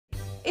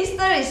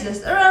Easter is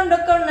just around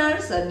the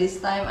corner, so this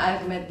time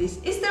I've made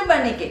this Easter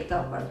bunny cake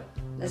topper.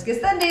 Let's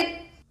get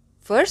started!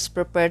 First,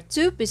 prepare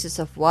 2 pieces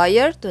of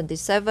wire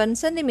 27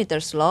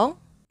 centimeters long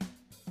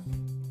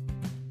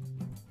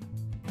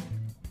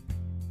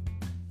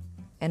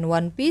and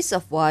 1 piece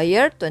of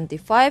wire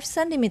 25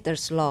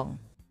 centimeters long.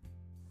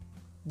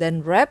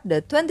 Then wrap the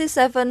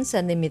 27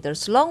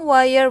 centimeters long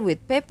wire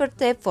with paper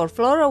tape for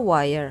floral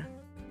wire.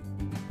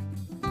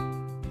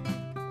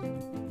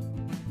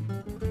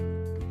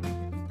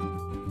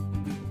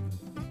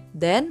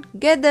 Then,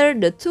 gather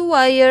the 2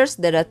 wires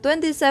that are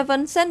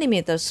 27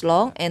 centimeters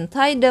long and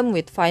tie them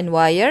with fine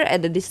wire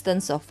at a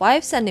distance of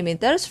 5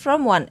 centimeters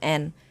from one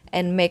end,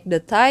 and make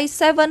the tie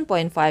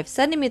 7.5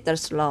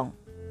 centimeters long.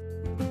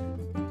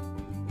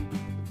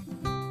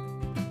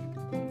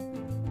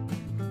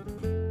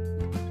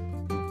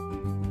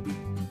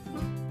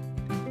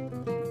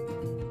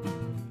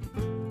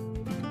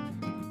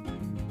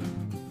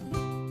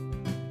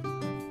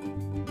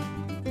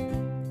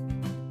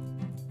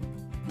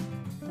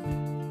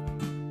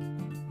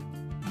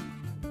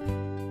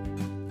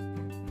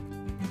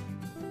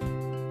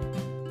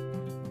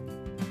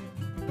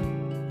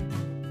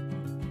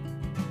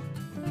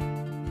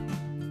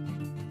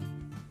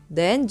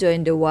 Then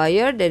join the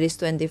wire that is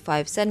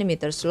 25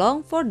 centimeters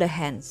long for the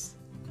hands.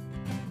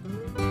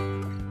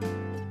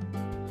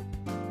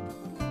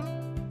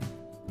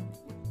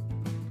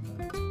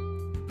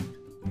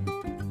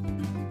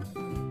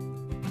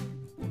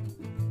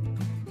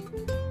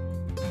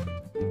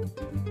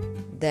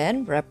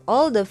 Then wrap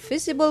all the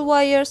visible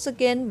wires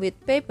again with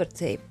paper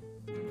tape.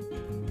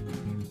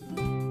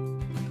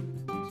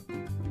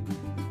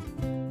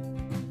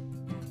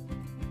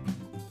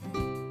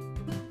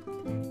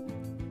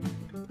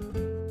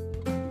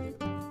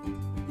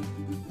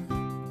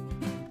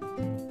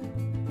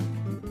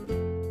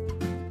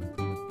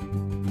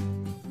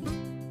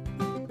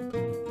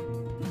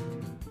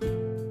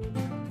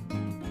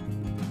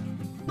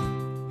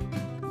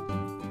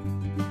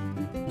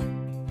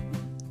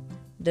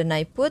 Then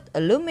I put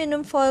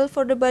aluminum foil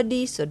for the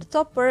body so the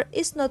topper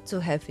is not too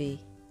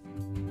heavy.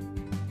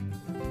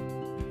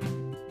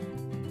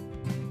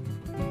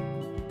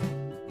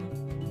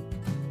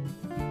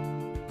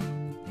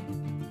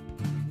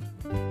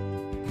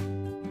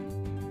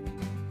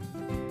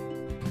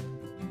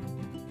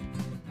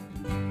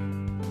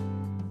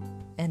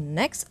 And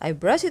next, I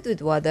brush it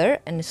with water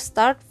and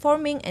start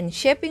forming and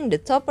shaping the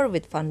topper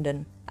with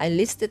fondant. I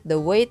listed the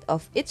weight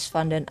of each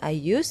fondant I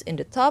used in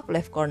the top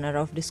left corner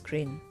of the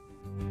screen.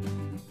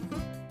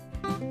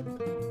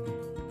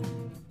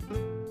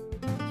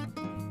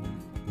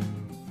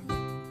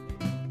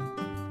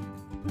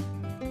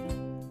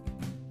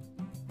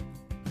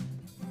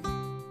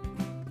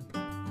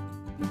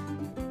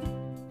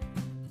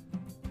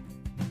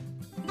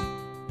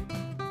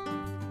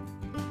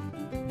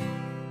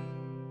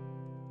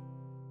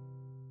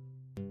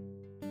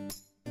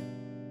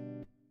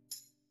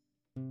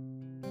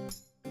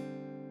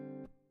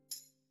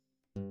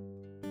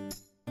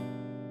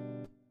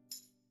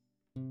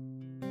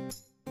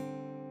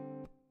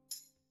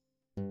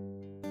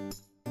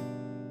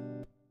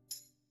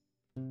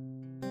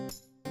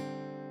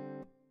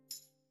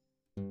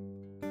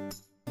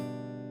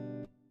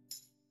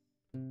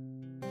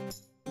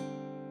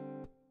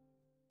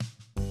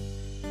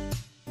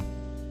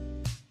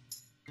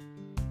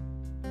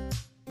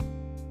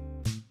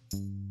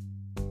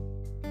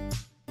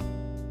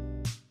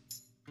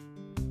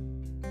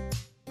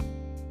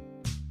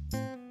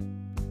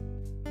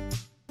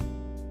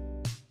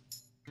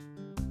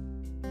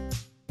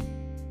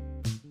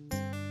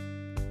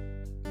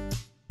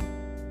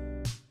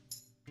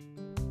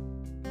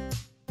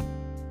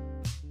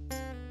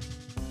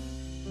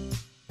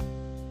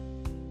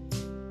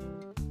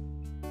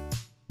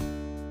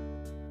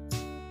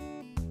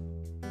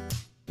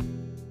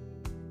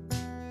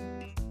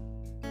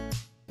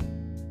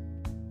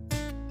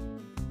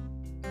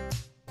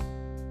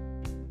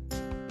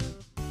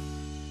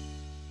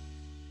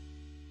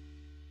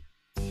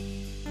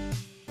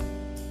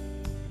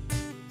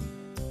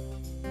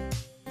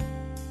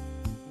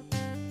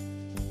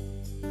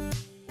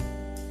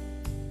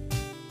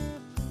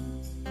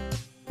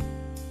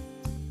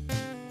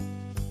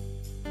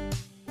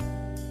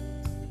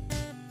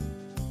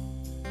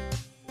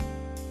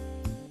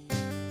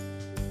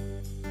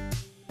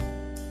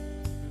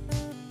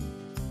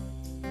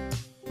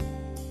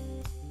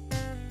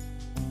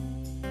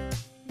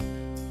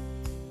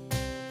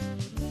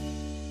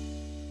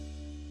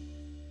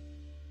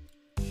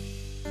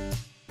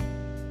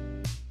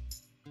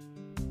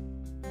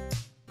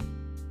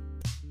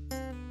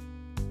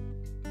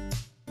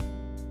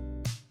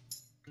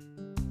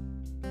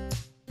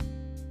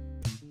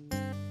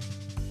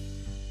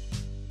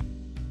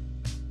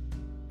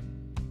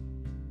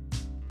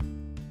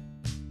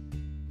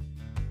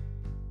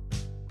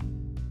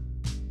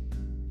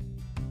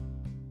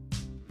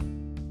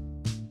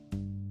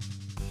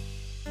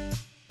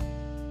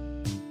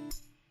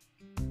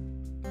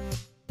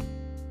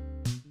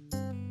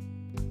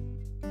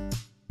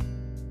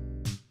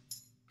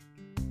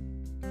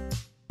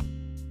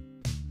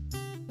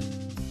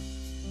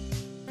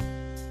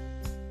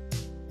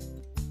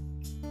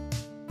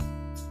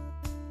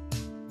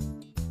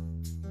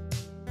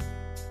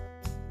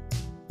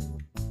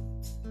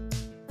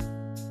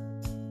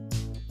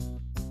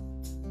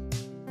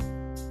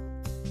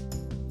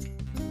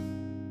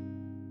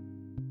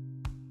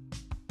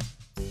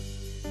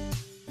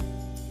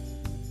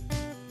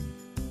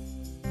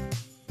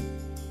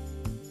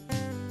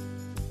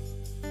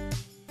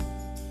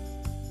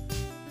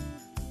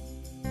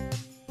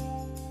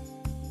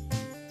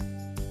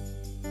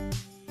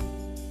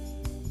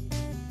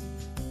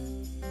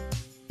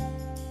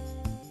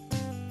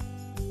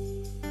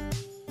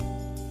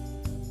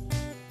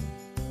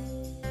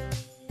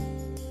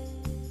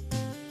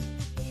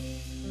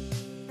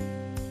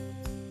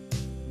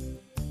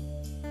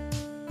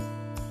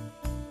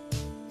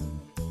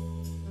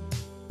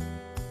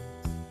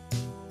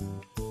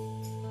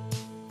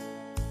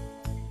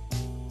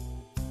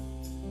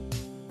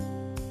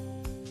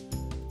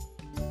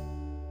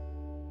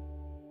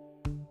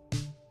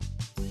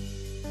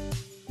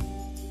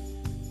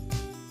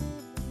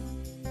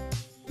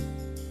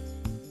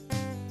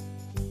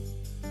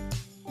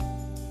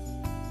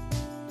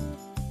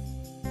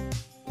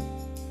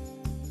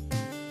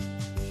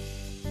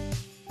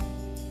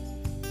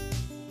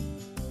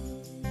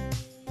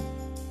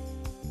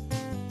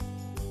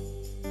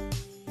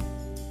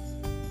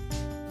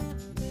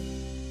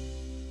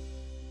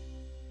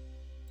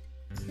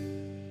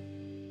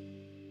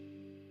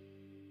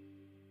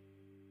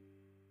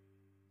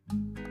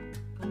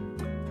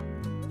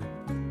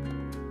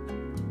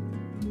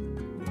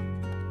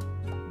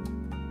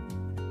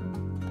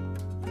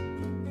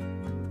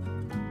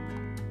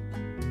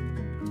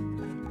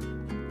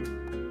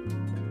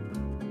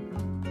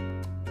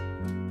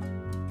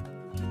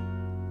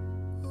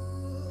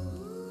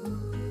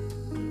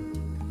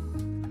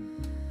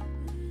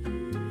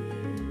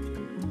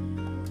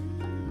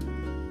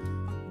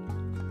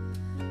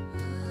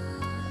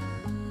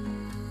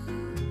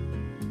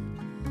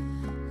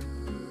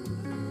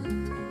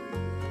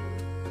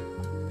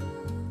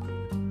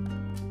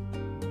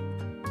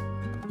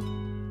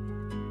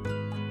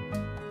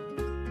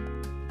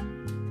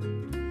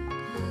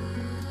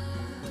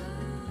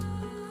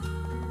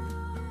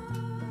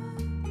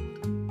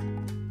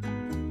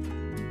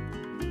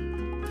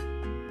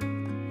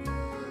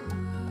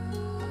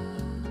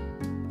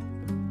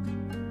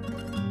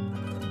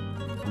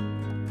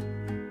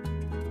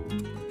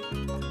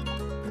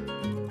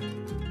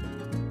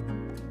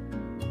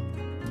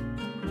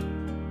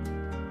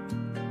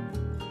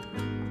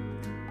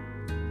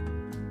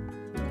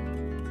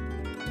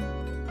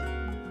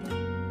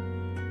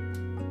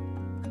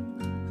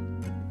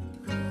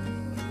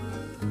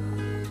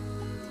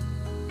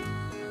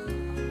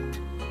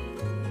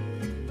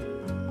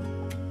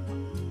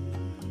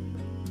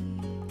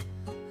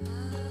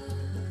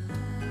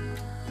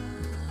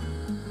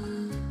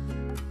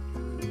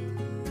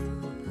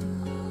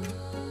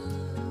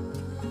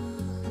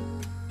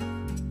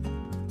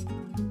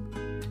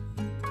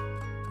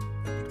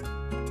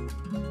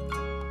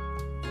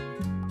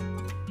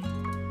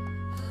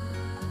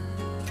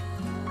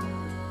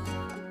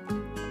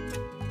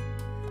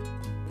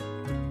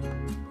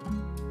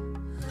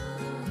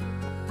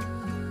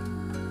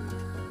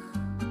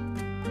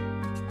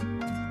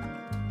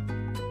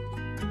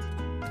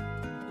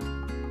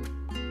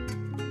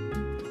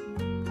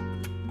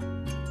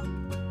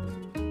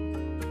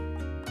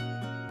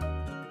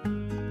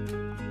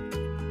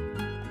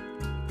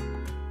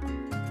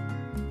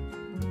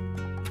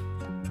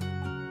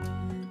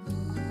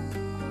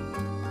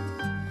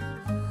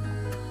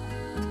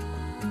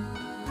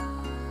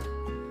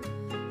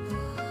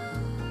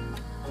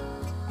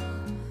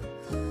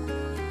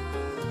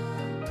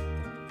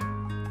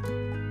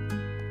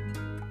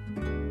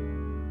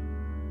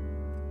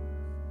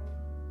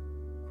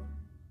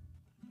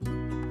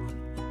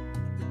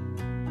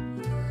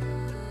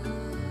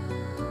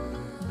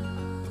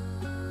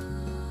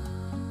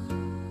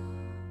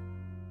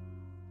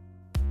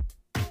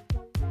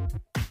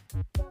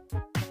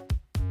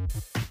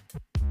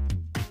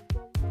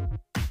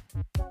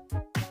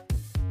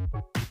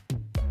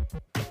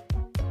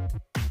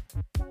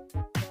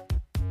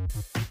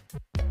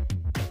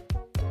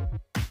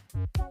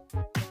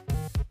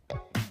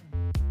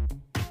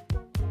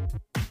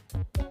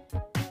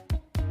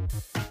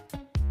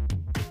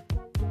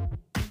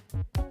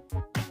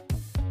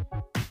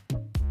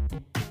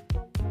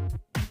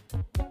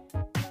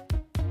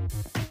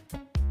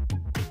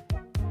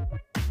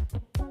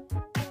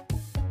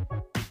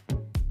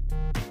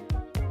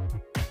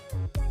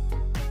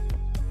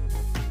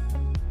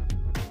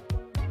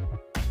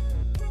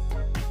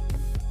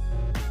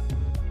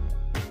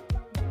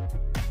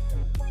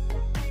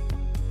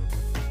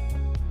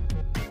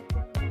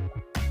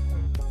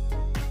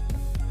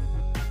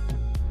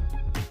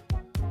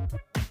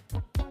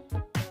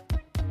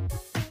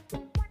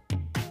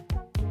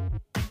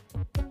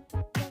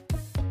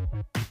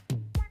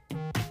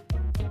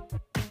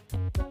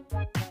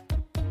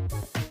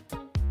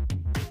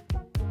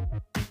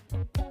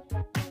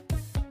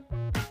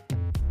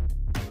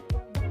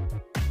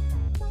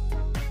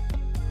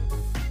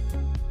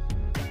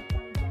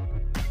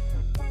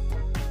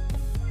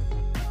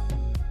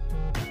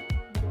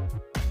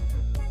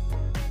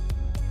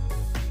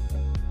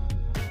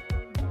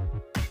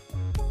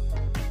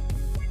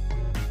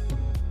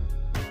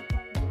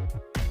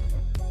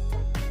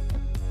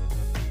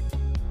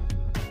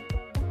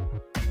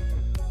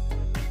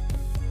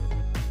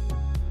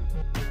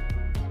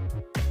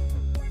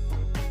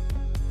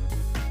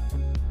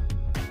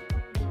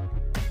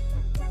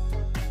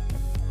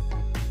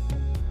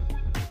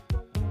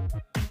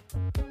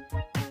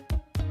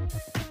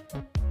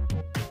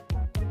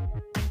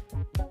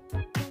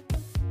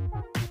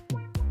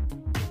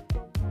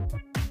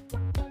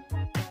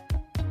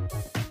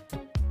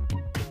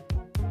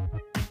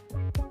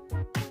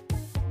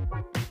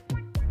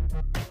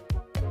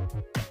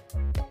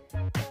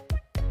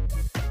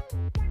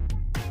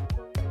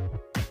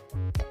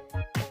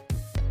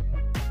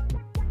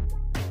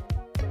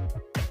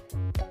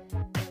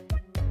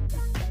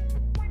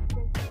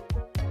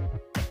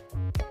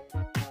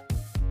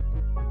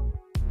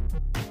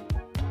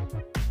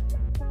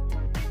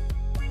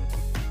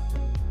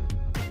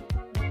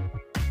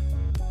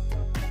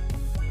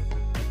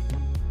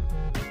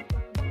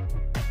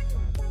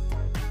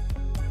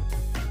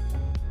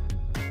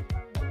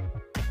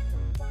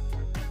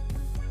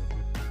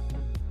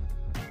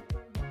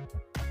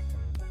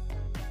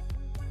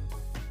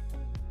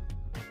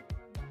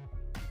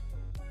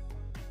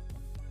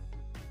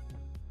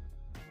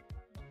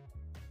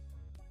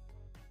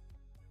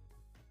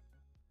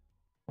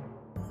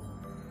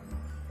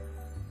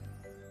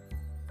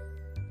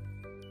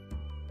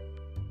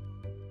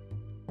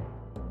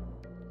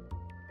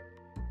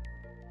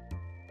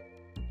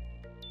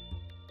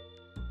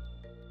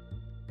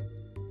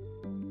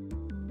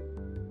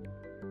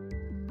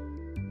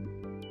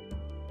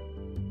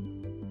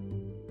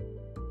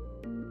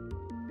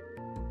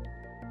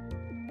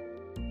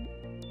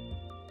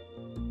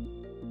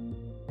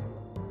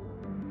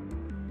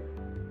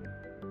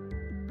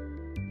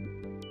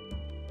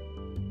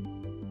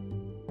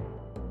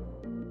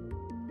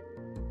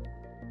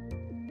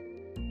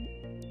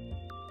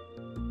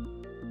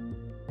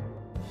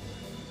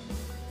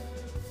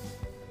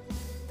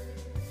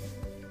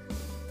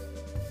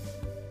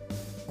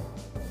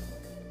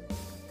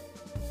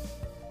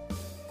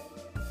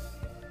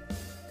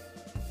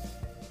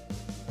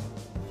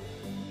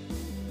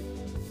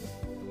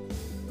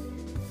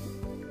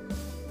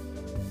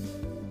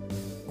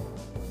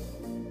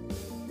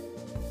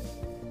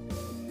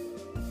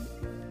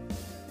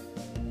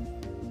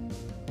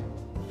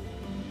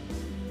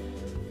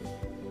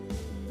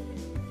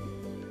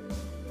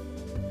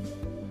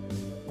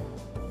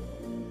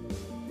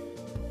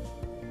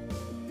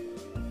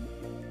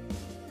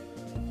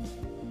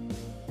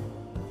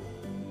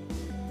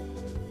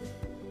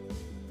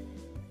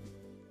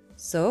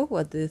 So,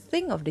 what do you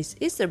think of this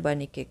Easter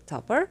bunny cake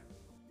topper?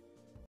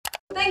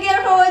 Thank you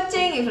for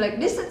watching. If you like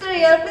this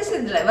tutorial, please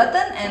hit the like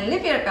button and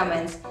leave your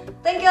comments.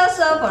 Thank you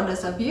also for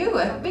those of you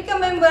who have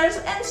become members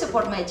and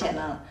support my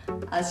channel.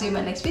 I'll see you in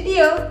my next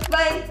video.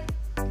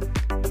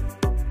 Bye!